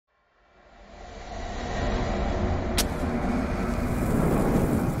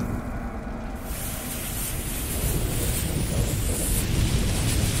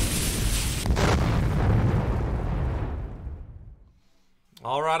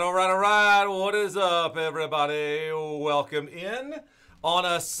All right, all right, all right. What is up, everybody? Welcome in on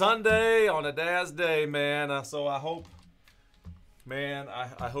a Sunday, on a Dad's Day, man. So I hope, man,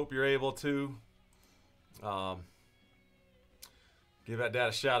 I hope you're able to give that dad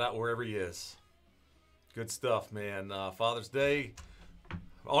a shout out wherever he is. Good stuff, man. Father's Day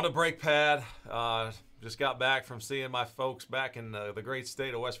on a brake pad. Just got back from seeing my folks back in the great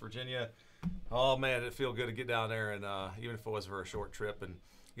state of West Virginia. Oh, man, it feel good to get down there, and even if it was for a short trip. And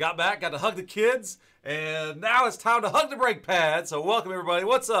got back, got to hug the kids, and now it's time to hug the brake pad. So welcome, everybody.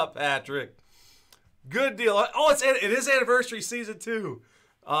 What's up, Patrick? Good deal. Oh, it is anniversary season 2.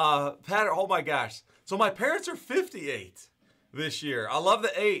 Patrick, oh, my gosh. So my parents are 58 this year. I love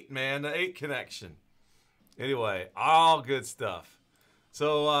the 8, man, the 8 connection. Anyway, all good stuff.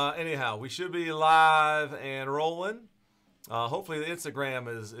 So anyhow, we should be live and rolling. Hopefully the Instagram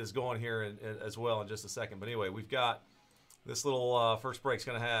is going here as well in just a second. But anyway, we've got this little first break's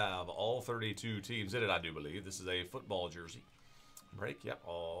going to have all 32 teams in it, I do believe. This is a football jersey break. Yep,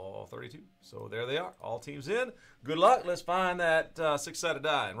 all 32. So there they are, all teams in. Good luck. Let's find that 6-sided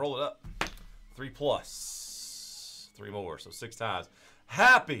die and roll it up. 3 plus, 3 more, so 6 times.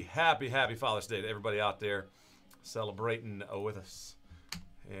 Happy Father's Day to everybody out there celebrating with us.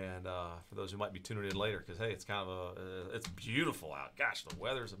 And for those who might be tuning in later, because, hey, it's kind of it's beautiful out. Gosh, the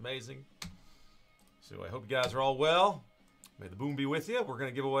weather's amazing. So I hope you guys are all well. May the boom be with you. We're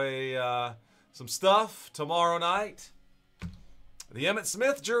going to give away some stuff tomorrow night. The Emmitt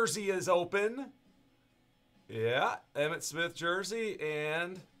Smith jersey is open. Yeah, Emmitt Smith jersey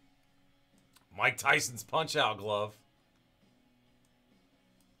and Mike Tyson's punch-out glove.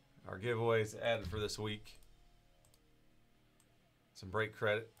 Our giveaways added for this week. Some break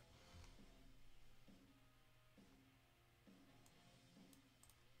credit.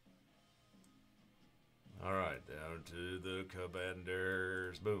 All right, down to the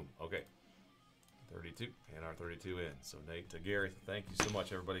Commanders. Boom. Okay. 32, and our 32 in. So Nate to Gary, thank you so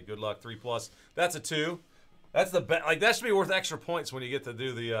much, everybody. Good luck. 3 plus. That's a 2. That's the best. Like, that should be worth extra points when you get to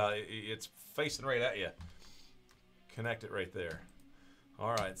do the. It's facing right at you. Connect it right there.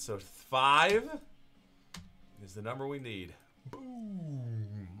 All right. So 5 is the number we need.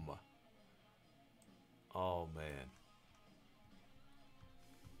 Boom. Oh, man.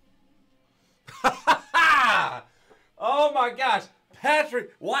 Oh, my gosh.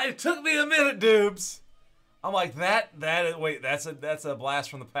 Patrick, why? It took me a minute, Dubes. I'm like, wait, that's a blast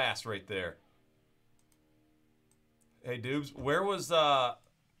from the past right there. Hey, Dubes, where was, Doobies!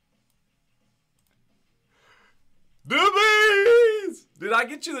 Did I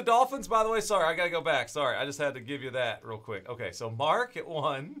get you the Dolphins, by the way? Sorry, I got to go back. Sorry, I just had to give you that real quick. Okay, so Mark at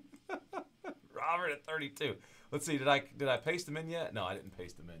 1. Robert at 32. Let's see, did I paste them in yet? No, I didn't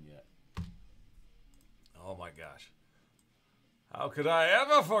paste them in yet. Oh, my gosh. How could I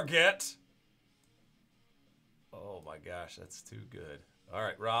ever forget? Oh, my gosh, that's too good. All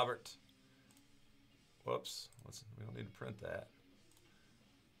right, Robert. Whoops. We don't need to print that.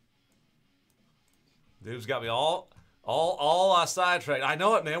 Dude's got me all sidetracked. I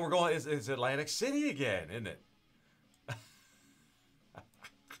know it, man. We're going. It's Atlantic City again, isn't it?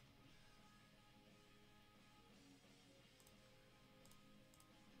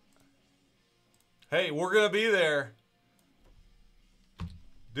 Hey, we're gonna be there.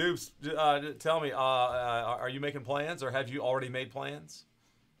 Dupes, tell me, are you making plans, or have you already made plans?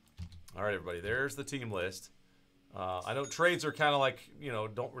 All right, everybody. There's the team list. I know trades are kind of like,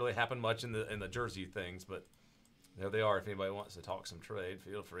 don't really happen much in the jersey things, but there they are. If anybody wants to talk some trade,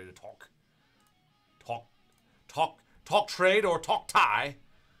 feel free to talk trade or talk tie.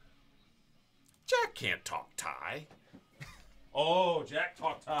 Jack can't talk tie. Oh, Jack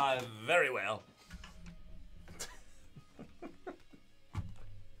talked tie very well.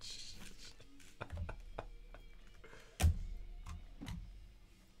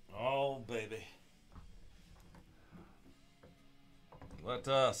 Oh, baby. Let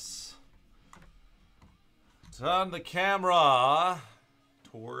us turn the camera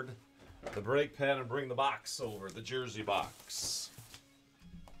toward the brake pad and bring the box over, the jersey box.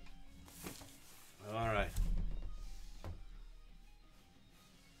 All right.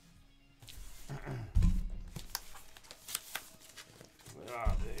 Where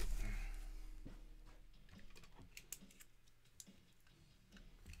are they?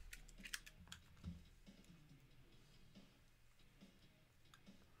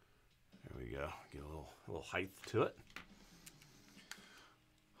 Go. Get a little height to it.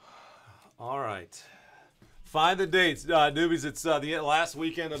 All right. Find the dates, newbies. It's the last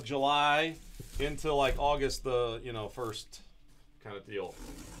weekend of July into like August, the 1st kind of deal.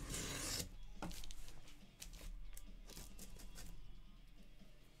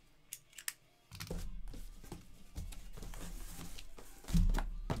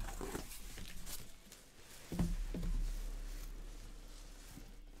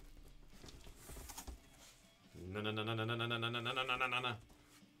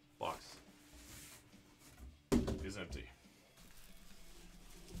 Box is empty.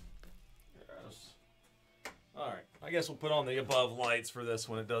 Yes. All right. I guess we'll put on the above lights for this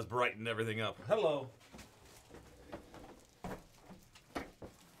one. It does brighten everything up. Hello.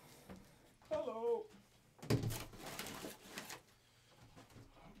 Hello. Okay.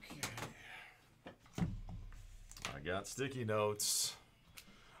 I got sticky notes.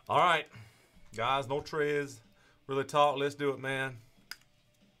 All right. Guys, no trays. Really talk. Let's do it, man.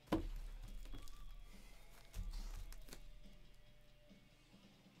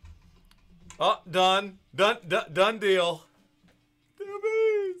 Oh, done. Done deal.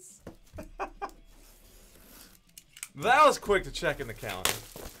 Doobies. That was quick to check in the calendar.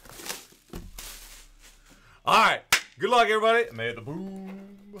 All right. Good luck, everybody. May the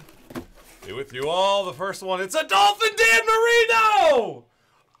boom be with you all. The first one, it's a Dolphin Dan Marino.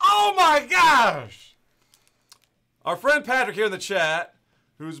 Oh, my gosh. Our friend Patrick here in the chat,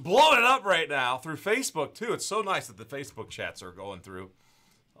 who's blowing it up right now through Facebook, too. It's so nice that the Facebook chats are going through.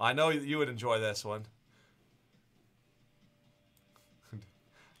 I know you would enjoy this one.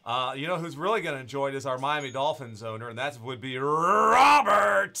 You know who's really going to enjoy it is our Miami Dolphins owner, and that would be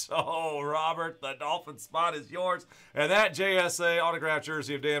Robert. Oh, Robert, the Dolphin spot is yours. And that JSA autographed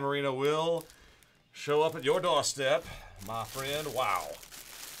jersey of Dan Marino will show up at your doorstep, my friend. Wow.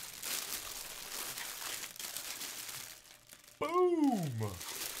 Boom.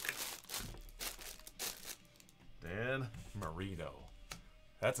 Dan Marino.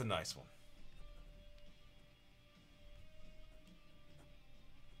 That's a nice one.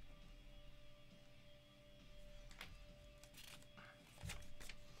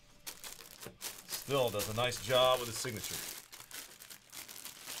 Still does a nice job with his signature.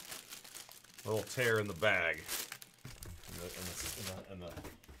 A little tear in the bag.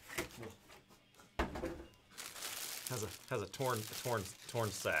 Has a torn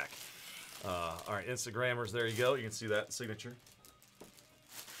sack. All right, Instagrammers, there you go. You can see that signature.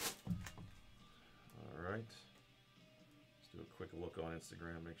 All right. Let's do a quick look on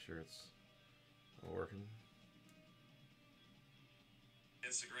Instagram, make sure it's working.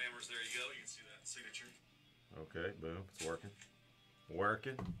 Instagrammers, there you go. You can see that signature. Okay, boom, it's working.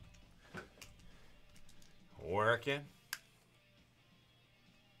 Working.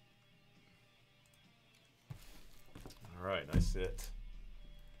 All right, nice hit.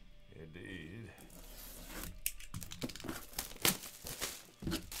 Indeed.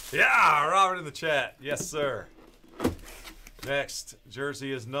 Yeah, Robert in the chat. Yes, sir. Next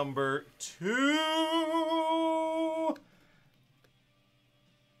jersey is number 2.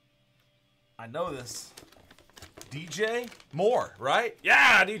 I know this. DJ Moore, right?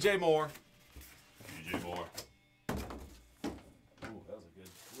 Yeah, DJ Moore. DJ Moore. Ooh, that was a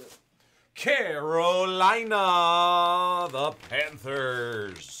good flip. Carolina, the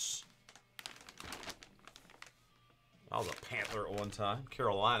Panthers. I was a Panther at one time.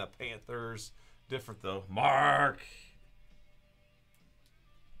 Carolina Panthers. Different, though. Mark.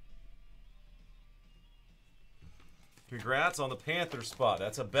 Congrats on the Panther spot.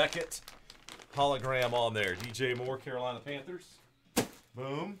 That's a Beckett hologram on there. DJ Moore, Carolina Panthers.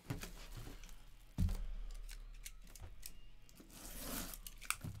 Boom.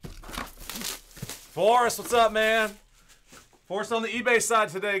 Forrest, what's up, man? Forrest on the eBay side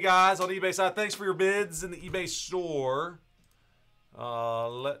today, guys. On the eBay side. Thanks for your bids in the eBay store.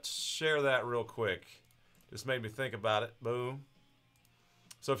 Let's share that real quick. Just made me think about it. Boom.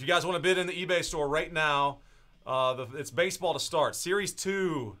 So if you guys want to bid in the eBay store right now, it's baseball to start. Series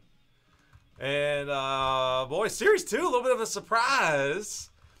 2. And, boy, Series 2, a little bit of a surprise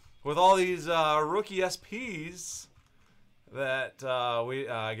with all these rookie SPs that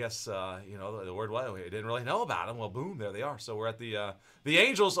I guess, you know, the word was we didn't really know about them. Well, boom, there they are. So we're at the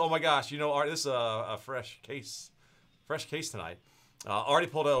Angels. Oh, my gosh. You know, this is a fresh case tonight. Already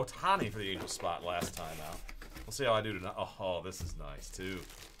pulled a Ohtani for the Angels spot last time out. We'll see how I do tonight. Oh, this is nice, too.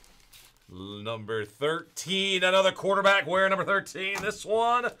 Number 13, another quarterback wearing number 13. This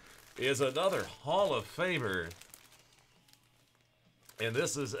one is another Hall of Famer. And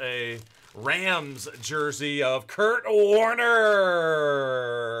this is a Rams jersey of Kurt Warner.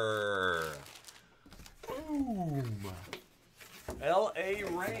 Boom. L.A.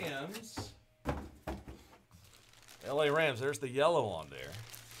 Rams. L.A. Rams, there's the yellow on there.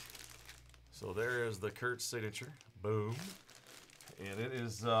 So there is the Kurt signature. Boom. And it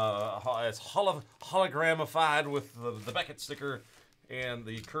is it's hologramified with the Beckett sticker and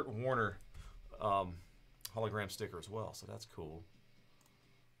the Kurt Warner hologram sticker as well. So that's cool.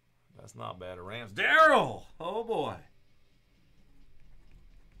 That's not bad. A Rams. Daryl! Oh, boy.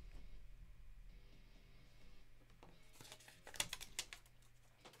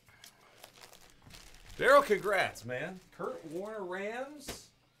 Daryl, congrats, man. Kurt Warner Rams.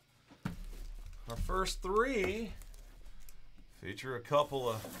 Our first 3 feature a couple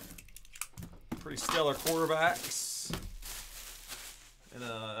of pretty stellar quarterbacks and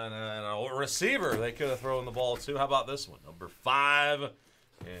a receiver they could have thrown the ball to. How about this one? Number 5.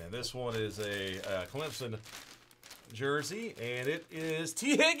 And this one is a Clemson jersey, and it is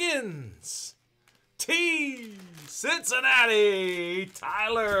T. Higgins. T. Cincinnati.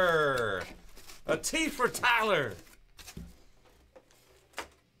 Tyler. A T for Tyler.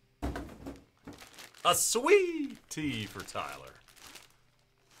 A sweet T for Tyler.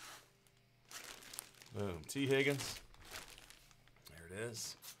 Boom. T. Higgins. There it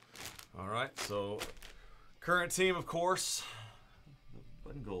is. All right. So, current team, of course, the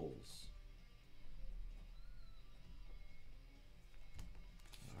Bengals.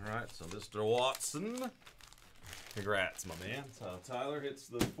 All right. So, Mr. Watson. Congrats, my man. So, Tyler hits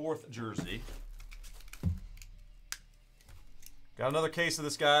the 4th jersey. Got another case of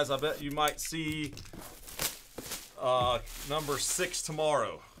this, guys. I bet you might see number 6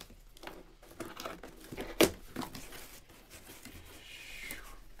 tomorrow.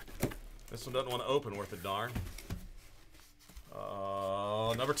 This one doesn't want to open worth a darn.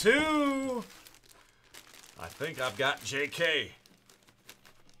 Number 2. I think I've got JK.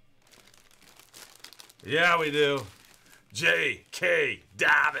 Yeah, we do. J.K.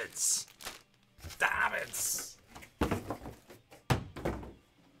 Dobbins. Dobbins.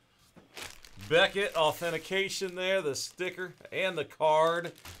 Beckett authentication there, the sticker and the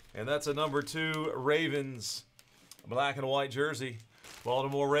card. And that's a number 2 Ravens black and white jersey.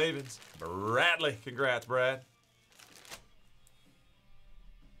 Baltimore Ravens. Bradley. Congrats, Brad.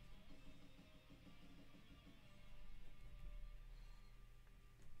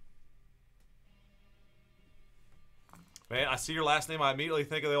 Man, I see your last name. I immediately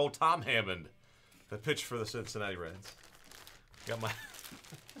think of the old Tom Hammond that pitched for the Cincinnati Reds. Got my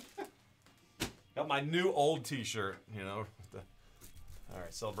got my new old T-shirt, you know. All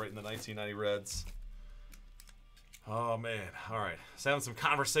right, celebrating the 1990 Reds. Oh man! All right, I was having some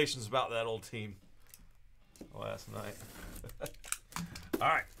conversations about that old team last night. All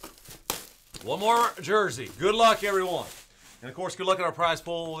right, one more jersey. Good luck, everyone. And of course, good luck at our prize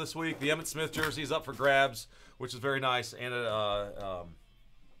pool this week. The Emmitt Smith jersey is up for grabs, which is very nice, and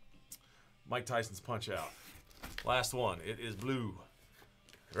Mike Tyson's punch out. Last one. It is blue,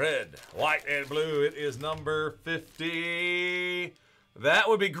 red, white, and blue. It is number 50. That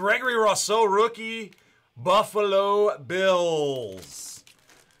would be Gregory Rousseau, rookie, Buffalo Bills.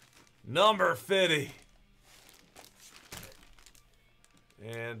 Number 50.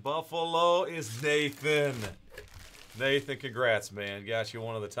 And Buffalo is Nathan. Nathan, congrats, man. Got you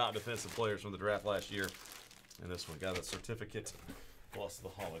one of the top defensive players from the draft last year. And this one got a certificate plus the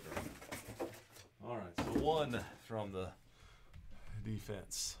hologram. All right, so 1 from the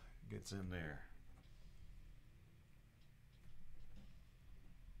defense gets in there.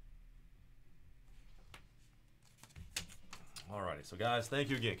 All righty, so guys, thank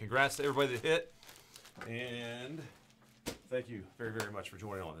you again. Congrats to everybody that hit. And thank you very, very much for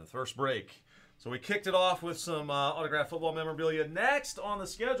joining on the first break. So we kicked it off with some autographed football memorabilia. Next on the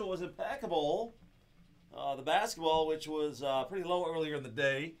schedule was impeccable. The basketball, which was pretty low earlier in the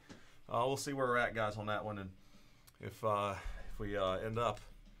day. We'll see where we're at, guys, on that one. And if we end up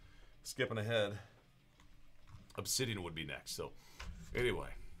skipping ahead, Obsidian would be next. So anyway,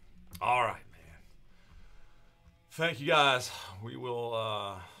 all right, man. Thank you, guys. We will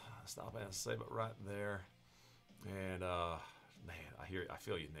stop and save it right there. And man, I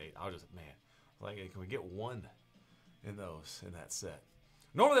feel you, Nate. Like, can we get 1 in that set?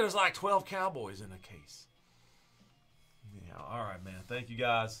 Normally there's like 12 Cowboys in a case. Yeah, all right, man. Thank you,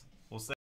 guys. We'll see.